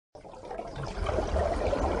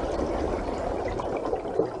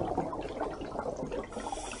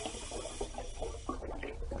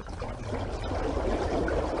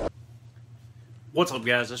What's up,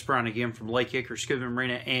 guys? It's Brian again from LakeHickoryScuba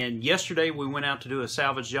Marina, and yesterday we went out to do a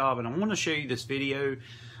salvage job, and I want to show you this video.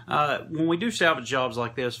 When we do salvage jobs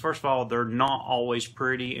like this, first of all, they're not always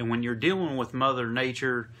pretty, and when you're dealing with Mother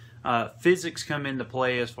Nature, physics come into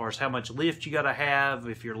play as far as how much lift you got to have,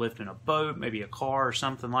 if you're lifting a boat, maybe a car or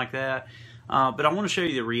something like that. But I want to show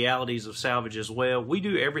you the realities of salvage as well. We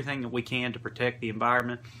do everything that we can to protect the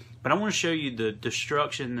environment, but I want to show you the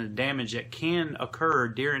destruction and the damage that can occur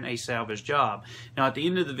during a salvage job. Now, at the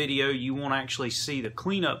end of the video, you won't actually see the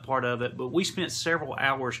cleanup part of it, but we spent several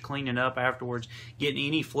hours cleaning up afterwards, getting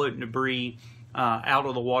any floating debris out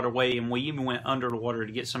of the waterway, and we even went under the water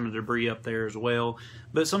to get some of the debris up there as well.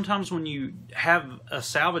 But sometimes when you have a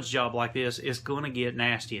salvage job like this, it's going to get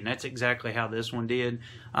nasty, and that's exactly how this one did.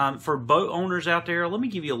 For boat owners out there, let me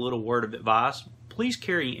give you a little word of advice. Please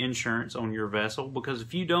carry insurance on your vessel, because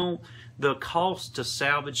if you don't, the cost to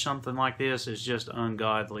salvage something like this is just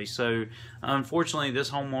ungodly. So unfortunately,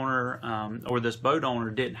 this homeowner or this boat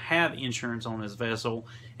owner didn't have insurance on his vessel,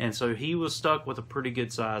 and so he was stuck with a pretty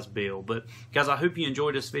good sized bill. But guys, I hope you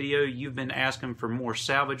enjoyed this video. You've been asking for more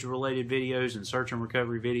salvage related videos and search and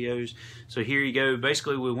recovery videos, so here you go.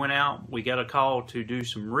 Basically, we went out, we got a call to do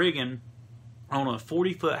some rigging on a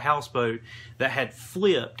 40-foot houseboat that had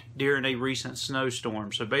flipped during a recent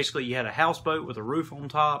snowstorm. So basically, you had a houseboat with a roof on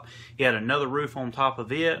top. You had another roof on top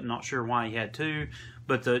of it. I'm not sure why you had two,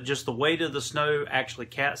 but just the weight of the snow actually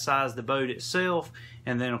capsized the boat itself,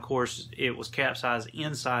 and then of course it was capsized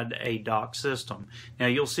inside a dock system. Now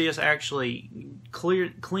you'll see us actually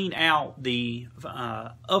clean out the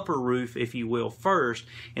upper roof, if you will, first,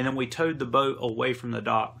 and then we towed the boat away from the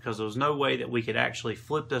dock because there was no way that we could actually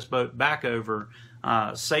flip this boat back over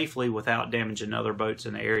safely without damaging other boats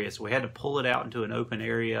in the area. So we had to pull it out into an open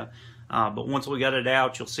area. But once we got it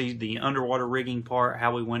out, you'll see the underwater rigging part,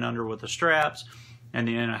 how we went under with the straps, and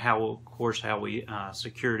then how we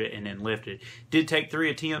secured it and then lifted. It did take 3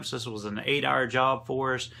 attempts. This was an 8-hour job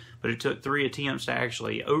for us, but it took 3 attempts to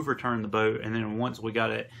actually overturn the boat, and then once we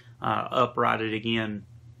got it uprighted again,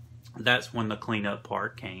 that's when the cleanup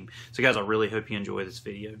part came. So guys, I really hope you enjoy this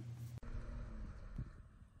video.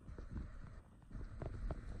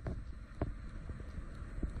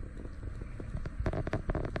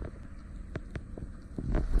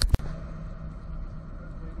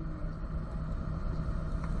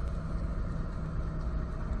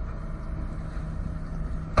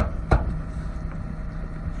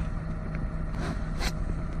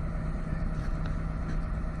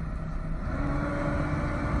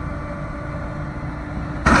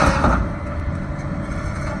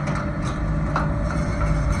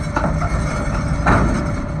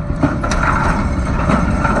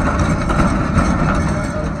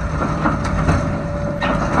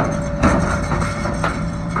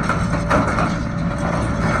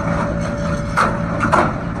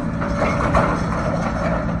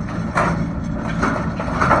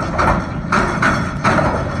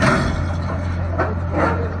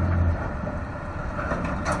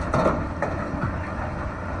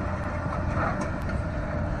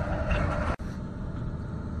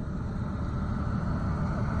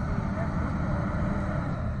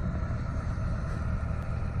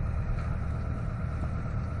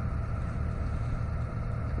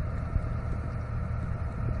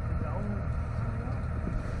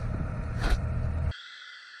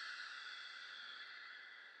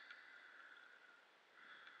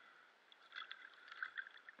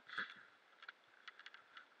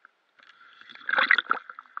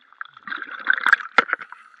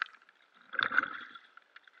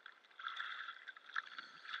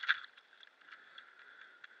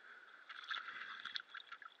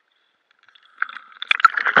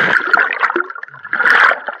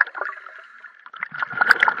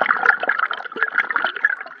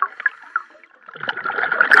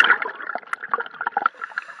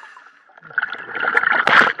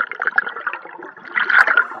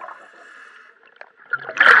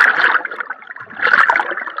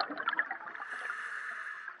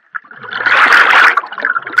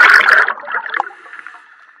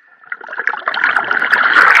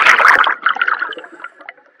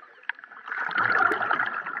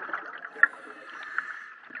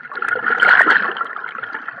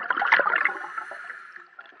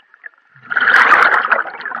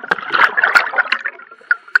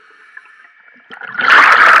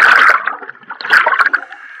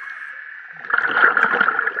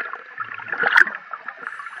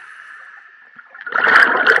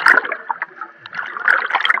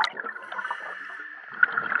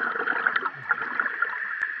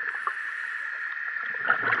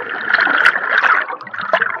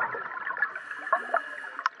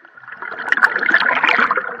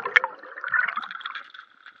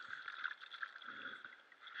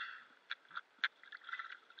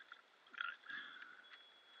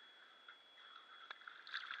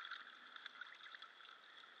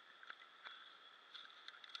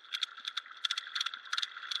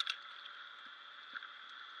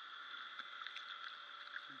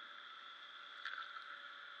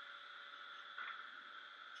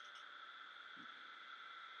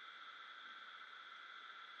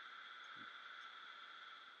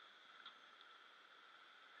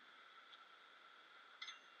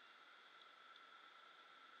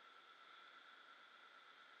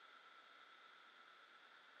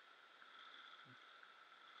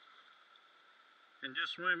 And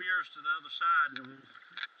just swim yours to the other side and we'll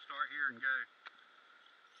start here and go.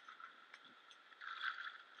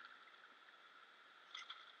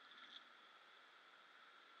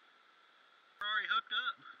 We're already hooked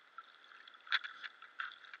up.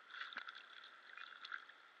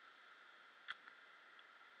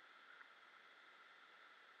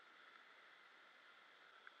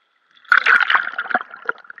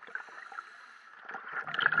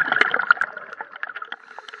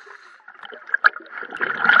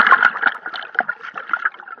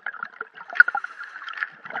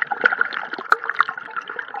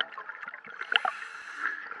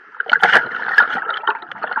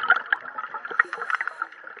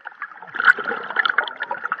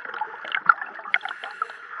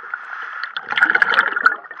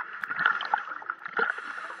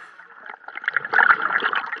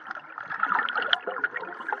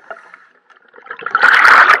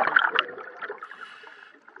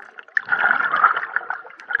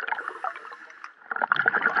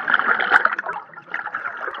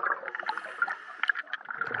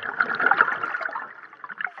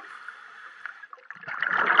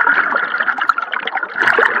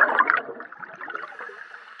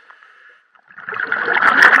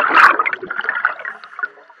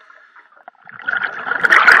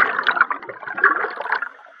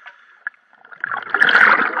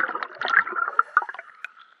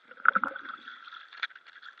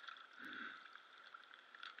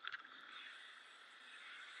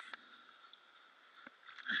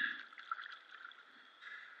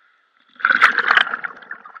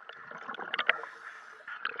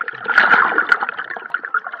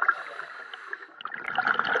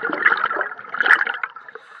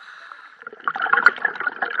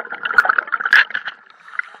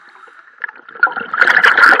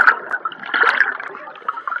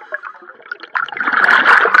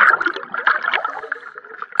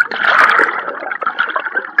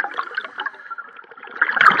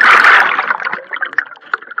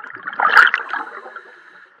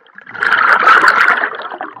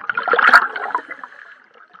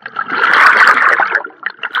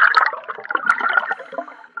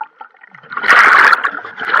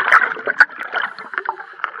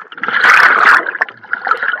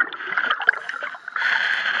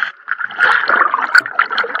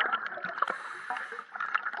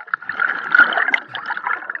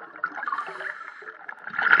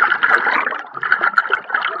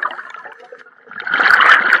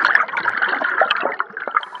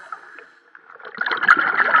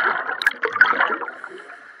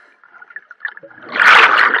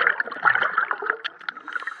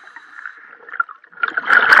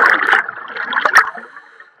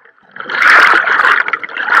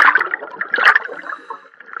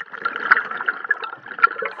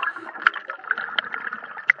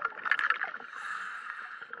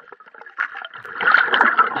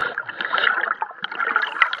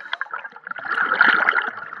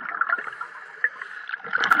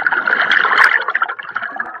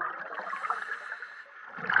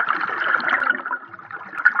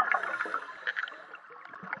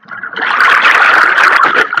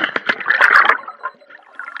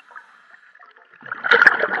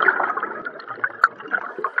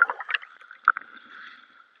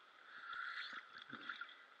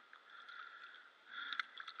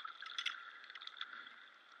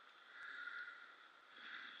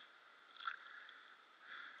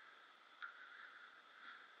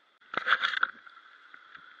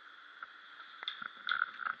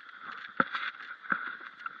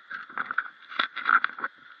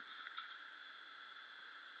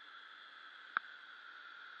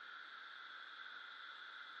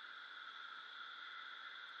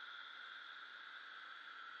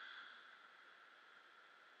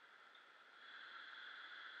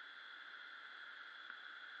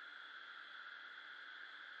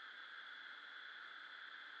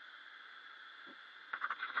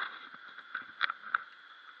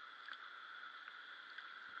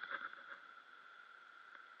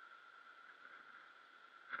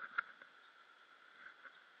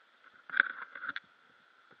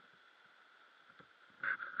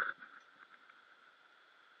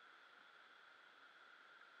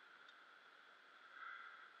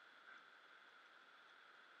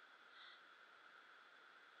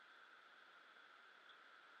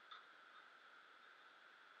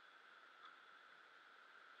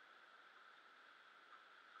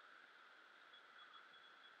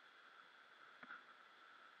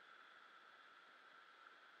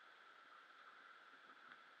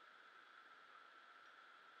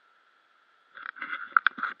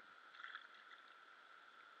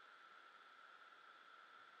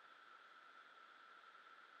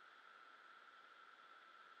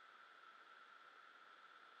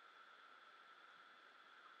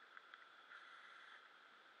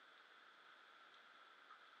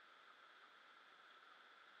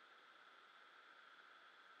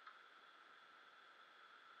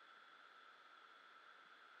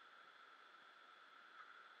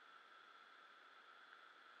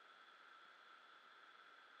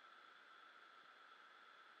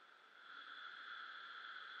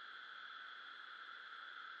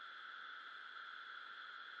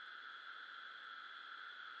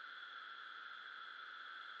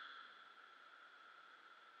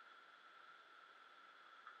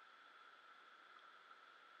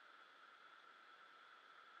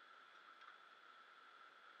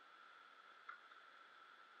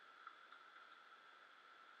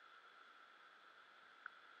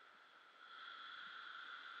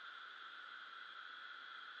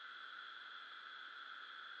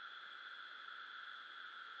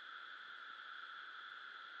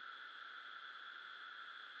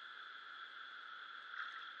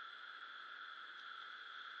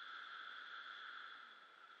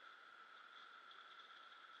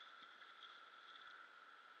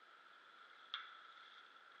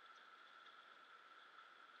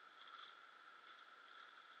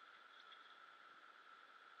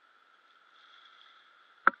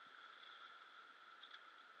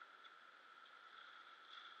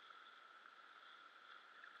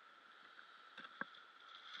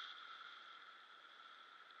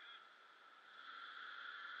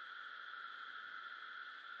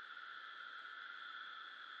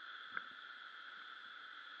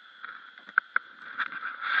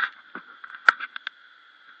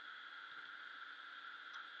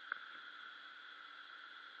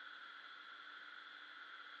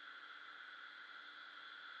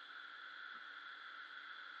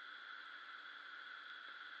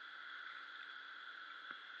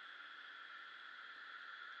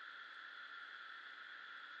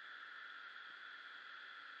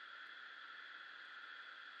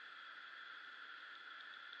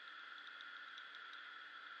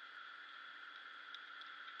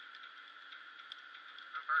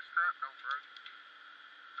 that strap don't break.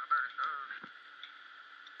 I bet it does.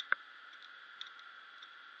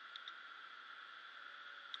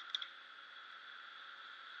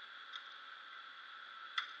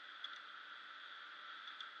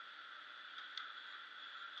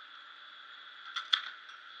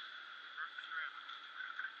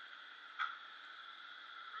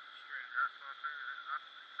 That's what I figured. I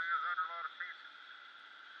see it's under a lot of tension.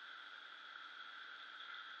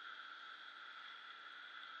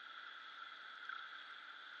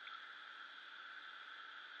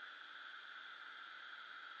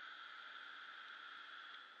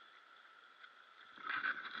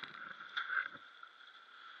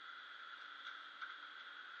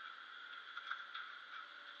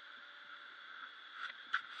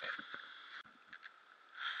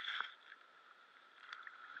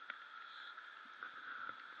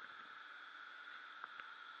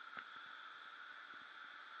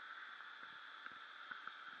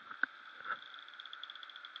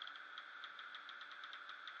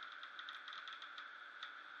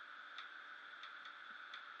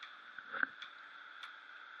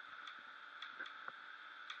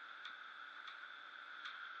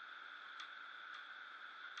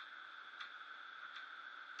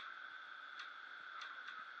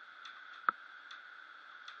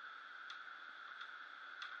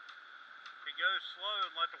 If you go slow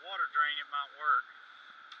and let the water drain, it might work.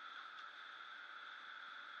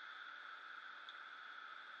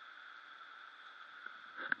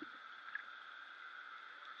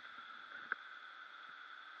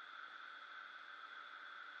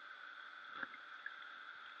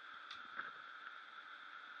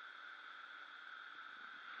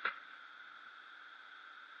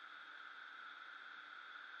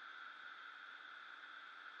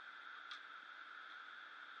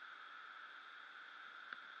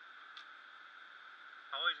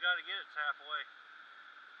 Always got to get it halfway.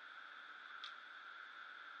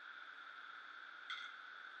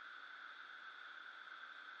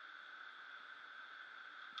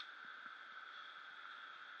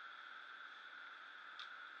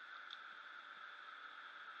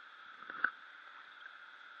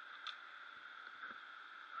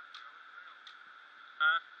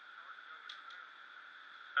 Huh?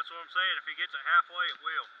 That's what I'm saying. If he gets it halfway, it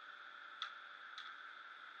will.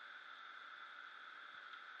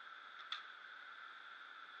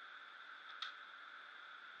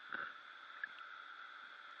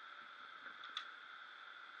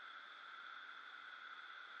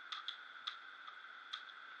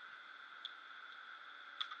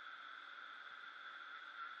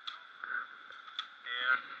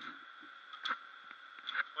 Yeah.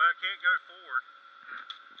 Well, it can't go forward.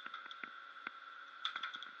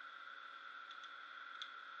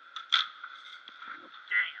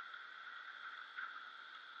 Damn.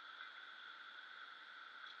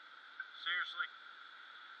 Seriously?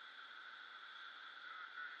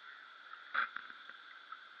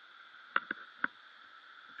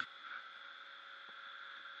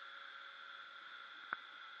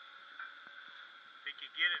 If he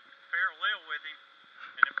could get it parallel with him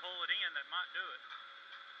and then pull it in, that might do it.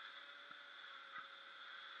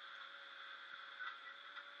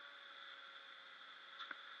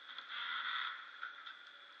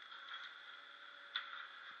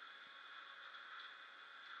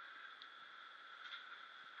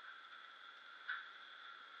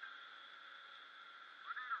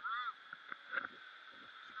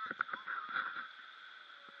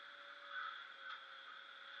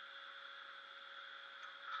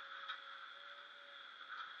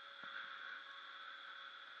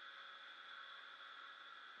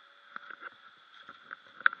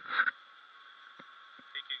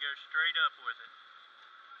 He could go straight up with it.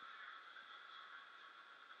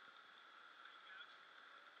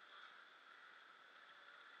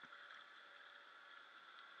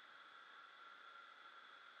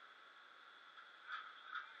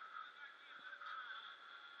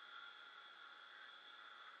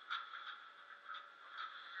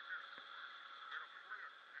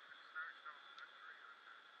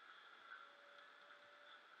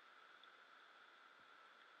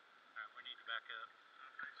 Alright, we need to back up.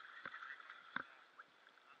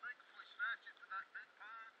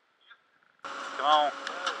 Come on.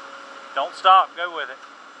 Don't stop. Go with it.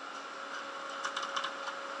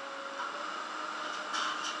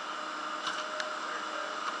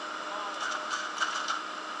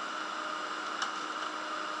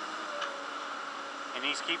 He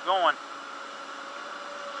needs to keep going.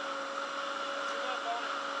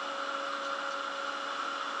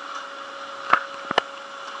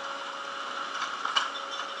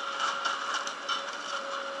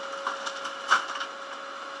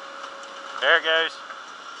 There it goes.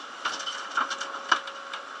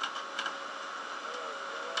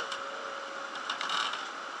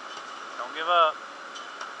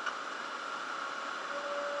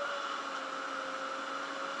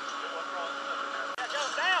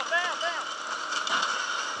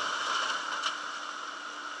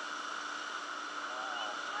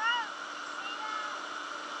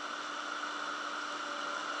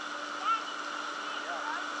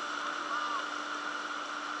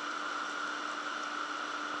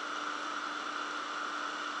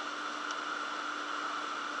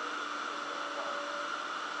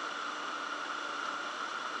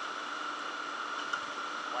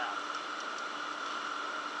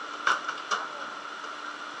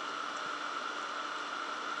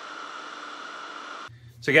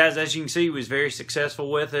 So guys, as you can see, we was very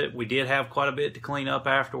successful with it. We did have quite a bit to clean up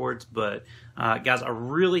afterwards, but guys, I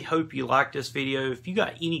really hope you liked this video. If you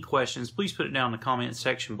got any questions, please put it down in the comment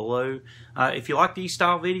section below. If you like these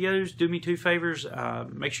style videos, do me two favors.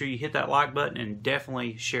 Make sure you hit that like button and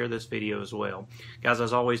definitely share this video as well. Guys,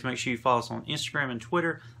 as always, make sure you follow us on Instagram and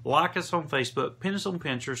Twitter, like us on Facebook, pin us on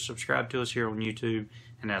Pinterest, subscribe to us here on YouTube,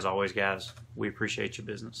 and as always, guys, we appreciate your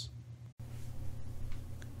business.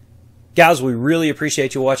 Guys, we really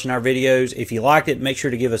appreciate you watching our videos. If you liked it, make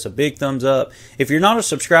sure to give us a big thumbs up. If you're not a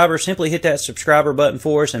subscriber, simply hit that subscriber button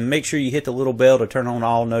for us and make sure you hit the little bell to turn on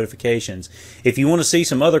all notifications. If you want to see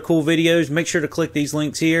some other cool videos, make sure to click these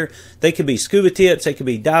links here. They could be scuba tips, they could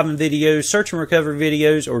be diving videos, search and recovery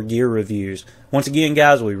videos, or gear reviews. Once again,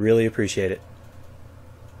 guys, we really appreciate it.